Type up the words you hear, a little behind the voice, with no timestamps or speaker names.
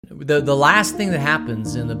The last thing that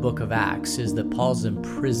happens in the book of Acts is that Paul's in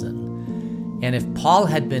prison. And if Paul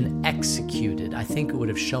had been executed, I think it would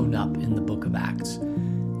have shown up in the book of Acts.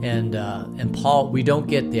 And Paul, we don't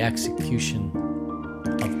get the execution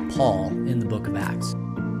of Paul in the book of Acts.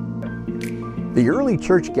 The early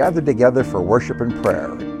church gathered together for worship and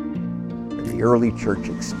prayer. The early church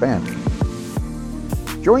expanded.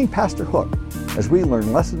 Join Pastor Hook as we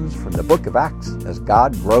learn lessons from the book of Acts as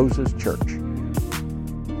God grows his church.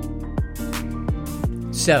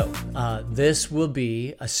 So, this will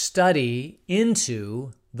be a study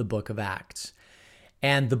into the book of Acts.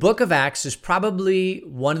 And the book of Acts is probably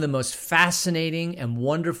one of the most fascinating and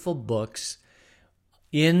wonderful books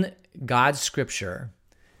in God's scripture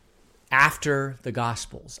after the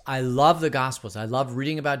Gospels. I love the Gospels. I love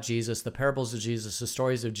reading about Jesus, the parables of Jesus, the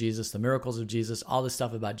stories of Jesus, the miracles of Jesus, all the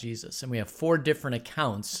stuff about Jesus. And we have 4 different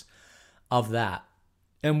accounts of that.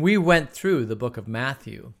 And we went through the book of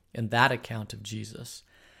Matthew in that account of Jesus.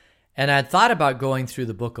 And I had thought about going through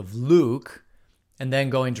the book of Luke and then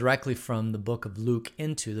going directly from the book of Luke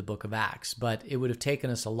into the book of Acts. But it would have taken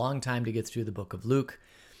us a long time to get through the book of Luke.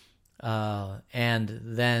 And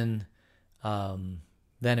then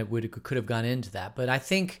it could have gone into that. But I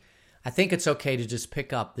think it's okay to just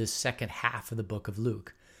pick up this second half of the book of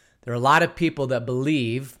Luke. There are a lot of people that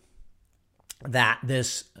believe that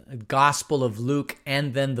this Gospel of Luke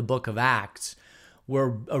and then the book of Acts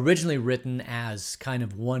were originally written as kind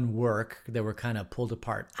of one work. They were kind of pulled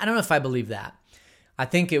apart. I don't know if I believe that. I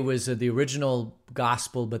think it was the original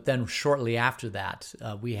gospel, but then shortly after that,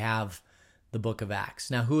 we have the book of Acts.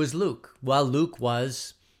 Now, who is Luke? Well, Luke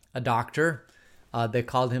was a doctor. They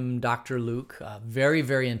called him Dr. Luke. Very,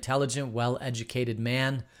 very intelligent, well-educated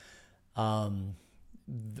man.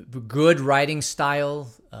 Good writing style.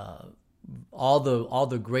 All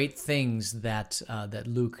the great things that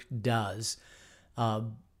Luke does.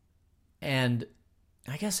 And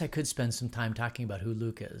I guess I could spend some time talking about who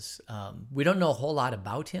Luke is. We don't know a whole lot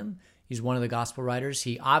about him. He's one of the gospel writers.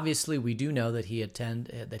 We do know that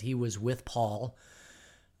he was with Paul.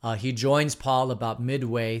 He joins Paul about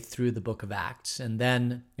midway through the book of Acts.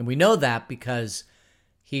 And we know that because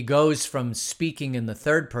he goes from speaking in the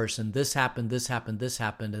third person, this happened, this happened, this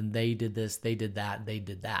happened, and they did this, they did that, they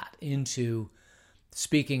did that, into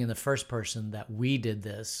speaking in the first person that we did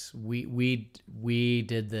this, we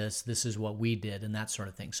did this, this is what we did, and that sort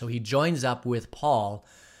of thing. So he joins up with Paul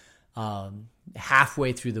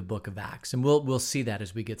halfway through the book of Acts, and we'll see that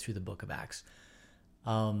as we get through the book of Acts.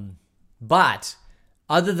 But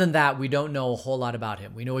other than that, we don't know a whole lot about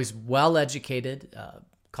him. We know he's well-educated,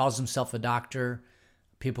 calls himself a doctor.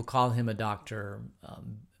 People call him a doctor.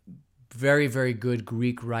 Very, very good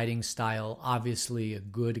Greek writing style. Obviously a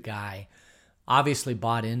good guy. Obviously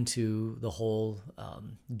bought into the whole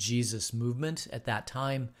Jesus movement at that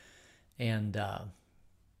time. And of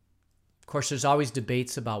course, there's always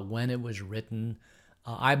debates about when it was written.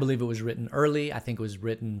 I believe it was written early. I think it was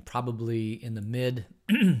written probably in the mid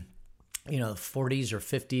 40s or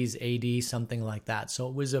 50s AD, something like that. So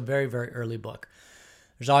it was a very, very early book.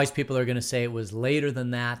 There's always people that are going to say it was later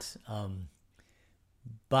than that.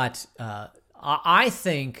 But I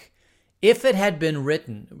think if it had been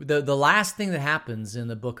written, the last thing that happens in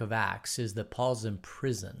the book of Acts is that Paul's in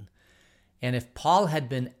prison. And if Paul had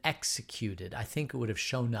been executed, I think it would have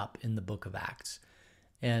shown up in the book of Acts.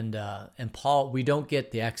 And Paul, we don't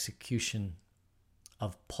get the execution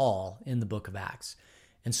of Paul in the book of Acts.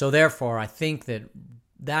 And so therefore, I think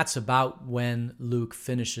that's about when Luke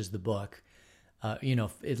finishes the book. At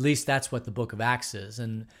least that's what the book of Acts is.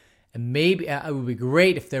 And maybe it would be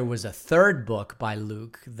great if there was a third book by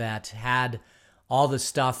Luke that had all the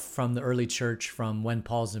stuff from the early church, from when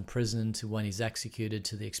Paul's in prison to when he's executed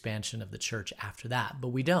to the expansion of the church after that. But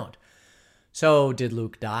we don't. So did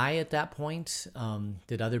Luke die at that point?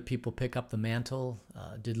 Did other people pick up the mantle?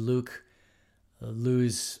 Did Luke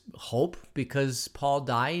lose hope because Paul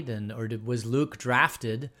died? Was Luke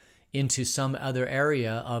drafted into some other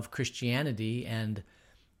area of Christianity and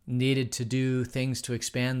needed to do things to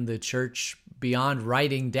expand the church beyond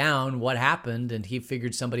writing down what happened, and he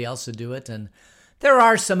figured somebody else would do it? And there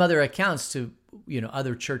are some other accounts to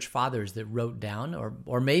other church fathers that wrote down,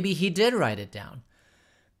 or maybe he did write it down,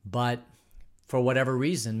 but for whatever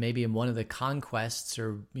reason, maybe in one of the conquests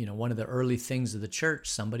or one of the early things of the church,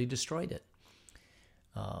 somebody destroyed it.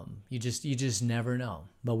 You just never know.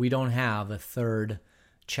 But we don't have a third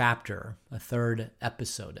chapter, a third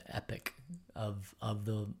epic of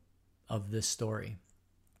this story.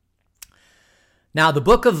 Now, the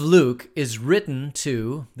book of Luke is written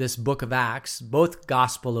to this book of Acts. Both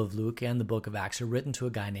Gospel of Luke and the book of Acts are written to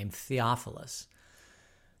a guy named Theophilus.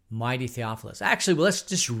 Mighty Theophilus. Actually, well, let's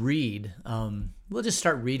just read. We'll just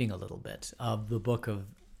start reading a little bit of the book of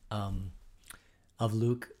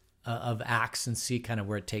Luke, of Acts, and see kind of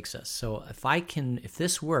where it takes us. So if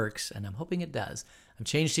this works, and I'm hoping it does, I've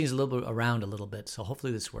changed things a little bit around a little bit, so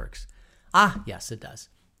hopefully this works. Yes, it does.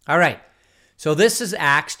 All right. So this is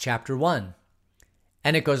Acts chapter 1.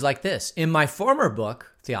 And it goes like this. In my former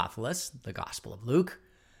book, Theophilus, the Gospel of Luke,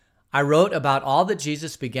 I wrote about all that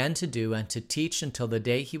Jesus began to do and to teach until the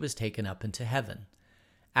day he was taken up into heaven,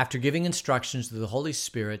 after giving instructions through the Holy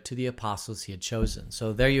Spirit to the apostles he had chosen.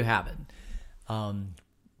 So there you have it.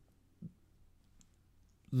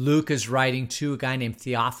 Luke is writing to a guy named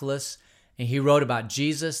Theophilus, and he wrote about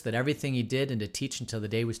Jesus, that everything he did, and to teach until the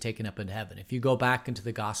day he was taken up into heaven. If you go back into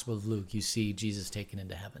the Gospel of Luke, you see Jesus taken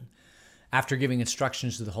into heaven, after giving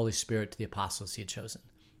instructions to the Holy Spirit to the apostles he had chosen.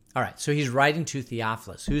 All right, so he's writing to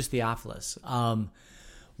Theophilus. Who's Theophilus?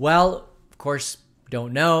 Well, of course,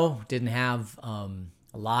 don't know. Didn't have a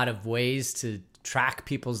lot of ways to track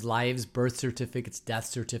people's lives, birth certificates, death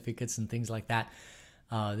certificates, and things like that.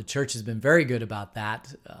 The church has been very good about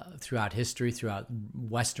that throughout history, throughout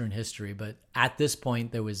Western history. But at this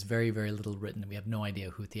point, there was very, very little written. We have no idea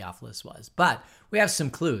who Theophilus was. But we have some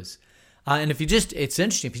clues. And it's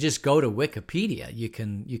interesting. If you just go to Wikipedia, you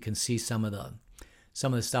can see some of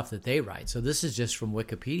the stuff that they write. So this is just from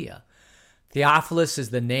Wikipedia. Theophilus is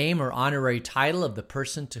the name or honorary title of the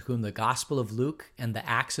person to whom the Gospel of Luke and the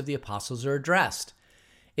Acts of the Apostles are addressed.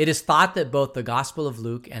 It is thought that both the Gospel of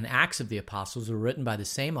Luke and Acts of the Apostles were written by the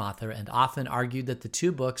same author, and often argued that the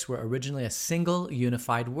two books were originally a single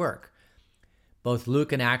unified work. Both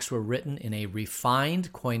Luke and Acts were written in a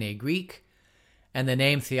refined Koine Greek, and the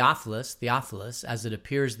name Theophilus, as it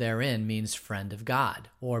appears therein, means friend of God,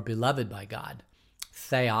 or beloved by God.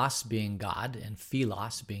 Theos being God, and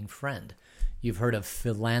philos being friend. You've heard of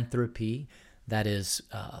philanthropy, that is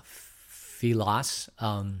philos.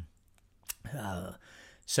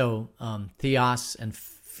 Theos and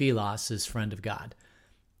philos is friend of God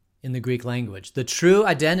in the Greek language. The true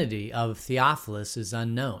identity of Theophilus is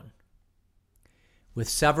unknown, with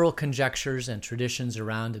several conjectures and traditions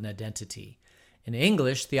around an identity. In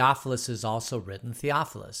English, Theophilus is also written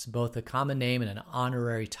Theophilus, both a common name and an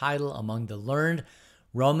honorary title among the learned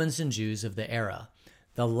Romans and Jews of the era.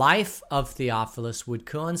 The life of Theophilus would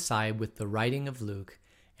coincide with the writing of Luke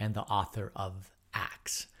and the author of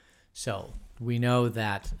Acts. So we know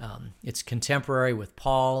that it's contemporary with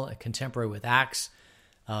Paul, contemporary with Acts.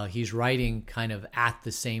 He's writing kind of at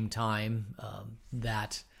the same time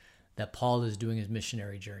that Paul is doing his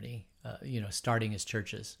missionary journey, starting his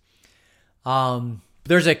churches.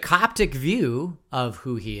 There's a Coptic view of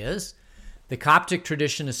who he is. The Coptic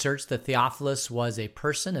tradition asserts that Theophilus was a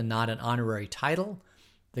person and not an honorary title.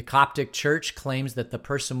 The Coptic Church claims that the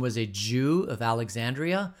person was a Jew of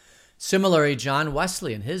Alexandria. Similarly, John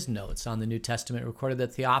Wesley, in his notes on the New Testament, recorded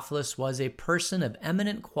that Theophilus was a person of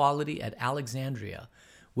eminent quality at Alexandria,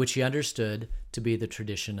 which he understood to be the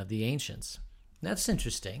tradition of the ancients. That's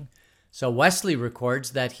interesting. So Wesley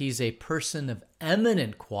records that he's a person of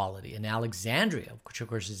eminent quality in Alexandria, which of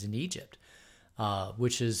course is in Egypt,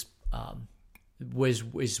 which is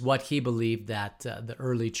was what he believed that the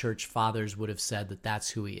early church fathers would have said that that's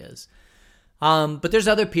who he is. But there's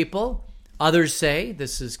other people. Others say,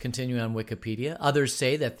 this is continuing on Wikipedia, others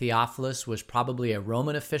say that Theophilus was probably a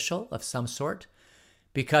Roman official of some sort,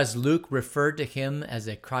 because Luke referred to him as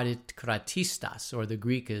a kratistas, or the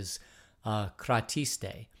Greek is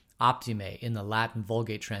kratiste, optime in the Latin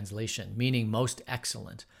Vulgate translation, meaning most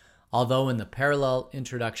excellent, although in the parallel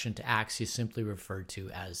introduction to Acts he's simply referred to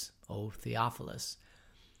as O Theophilus.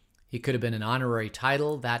 He could have been an honorary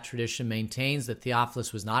title. That tradition maintains that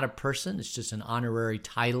Theophilus was not a person. It's just an honorary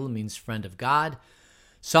title, means friend of God.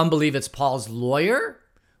 Some believe it's Paul's lawyer,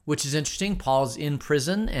 which is interesting. Paul's in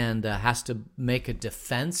prison and has to make a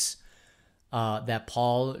defense that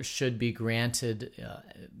Paul should be granted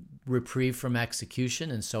reprieve from execution,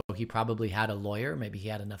 and so he probably had a lawyer. Maybe he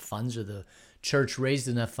had enough funds, or the church raised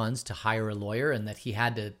enough funds to hire a lawyer, and that he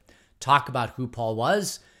had to talk about who Paul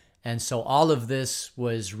was. And so all of this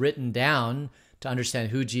was written down to understand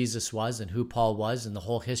who Jesus was and who Paul was and the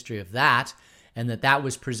whole history of that, and that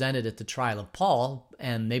was presented at the trial of Paul.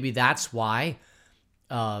 And maybe that's why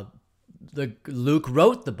Luke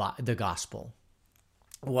wrote the gospel,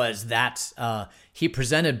 was that he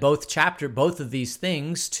presented both of these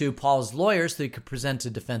things to Paul's lawyer so he could present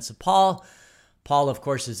a defense of Paul. Paul, of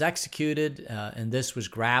course, is executed, and this was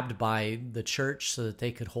grabbed by the church so that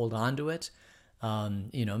they could hold on to it,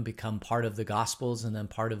 and become part of the Gospels and then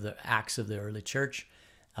part of the Acts of the early church.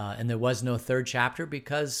 And there was no third chapter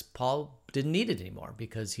because Paul didn't need it anymore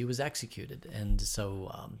because he was executed. And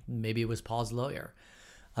so maybe it was Paul's lawyer.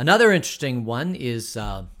 Another interesting one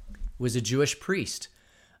was a Jewish priest.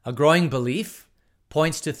 A growing belief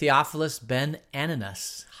points to Theophilus ben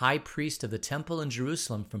Ananias, high priest of the temple in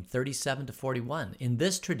Jerusalem from 37 to 41. In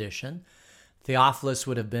this tradition, Theophilus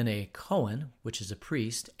would have been a Cohen, which is a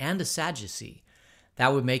priest, and a Sadducee.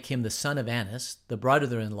 That would make him the son of Annas, the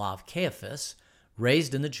brother-in-law of Caiaphas,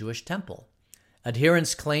 raised in the Jewish temple.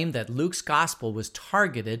 Adherents claim that Luke's gospel was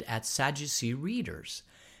targeted at Sadducee readers,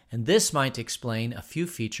 and this might explain a few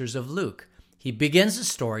features of Luke. He begins the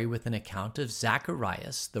story with an account of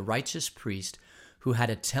Zacharias, the righteous priest, who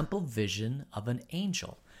had a temple vision of an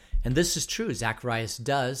angel. And this is true. Zacharias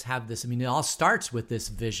does have this. I mean, it all starts with this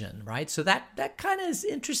vision, right? So that kind of is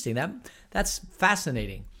interesting. That's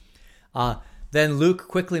fascinating. Then Luke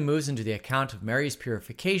quickly moves into the account of Mary's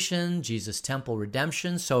purification, Jesus' temple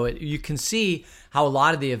redemption. So you can see how a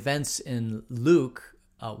lot of the events in Luke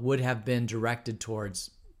would have been directed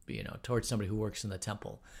towards somebody who works in the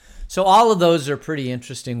temple. So all of those are pretty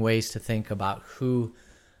interesting ways to think about who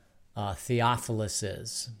Theophilus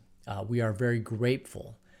is. We are very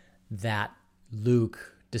grateful that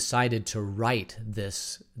Luke decided to write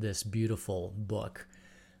this beautiful book,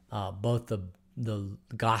 both the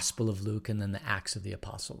Gospel of Luke and then the Acts of the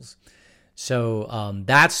Apostles. So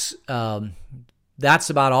that's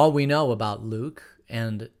about all we know about Luke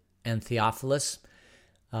and Theophilus,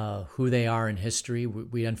 who they are in history.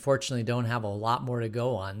 We unfortunately don't have a lot more to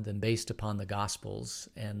go on than based upon the Gospels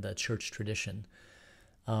and the church tradition.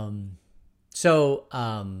 So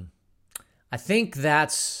I think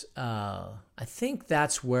that's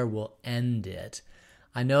where we'll end it.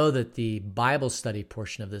 I know that the Bible study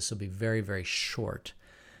portion of this will be very, very short.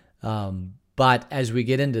 But as we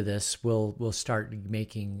get into this, we'll start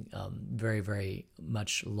making very, very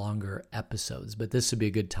much longer episodes. But this would be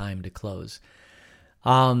a good time to close.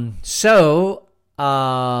 So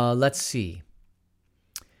let's see.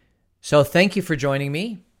 So thank you for joining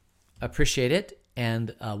me. Appreciate it.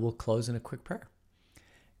 And we'll close in a quick prayer.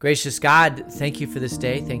 Gracious God, thank you for this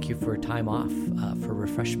day. Thank you for time off, for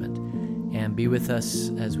refreshment. And be with us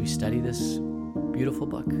as we study this beautiful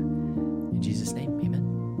book. In Jesus' name, amen.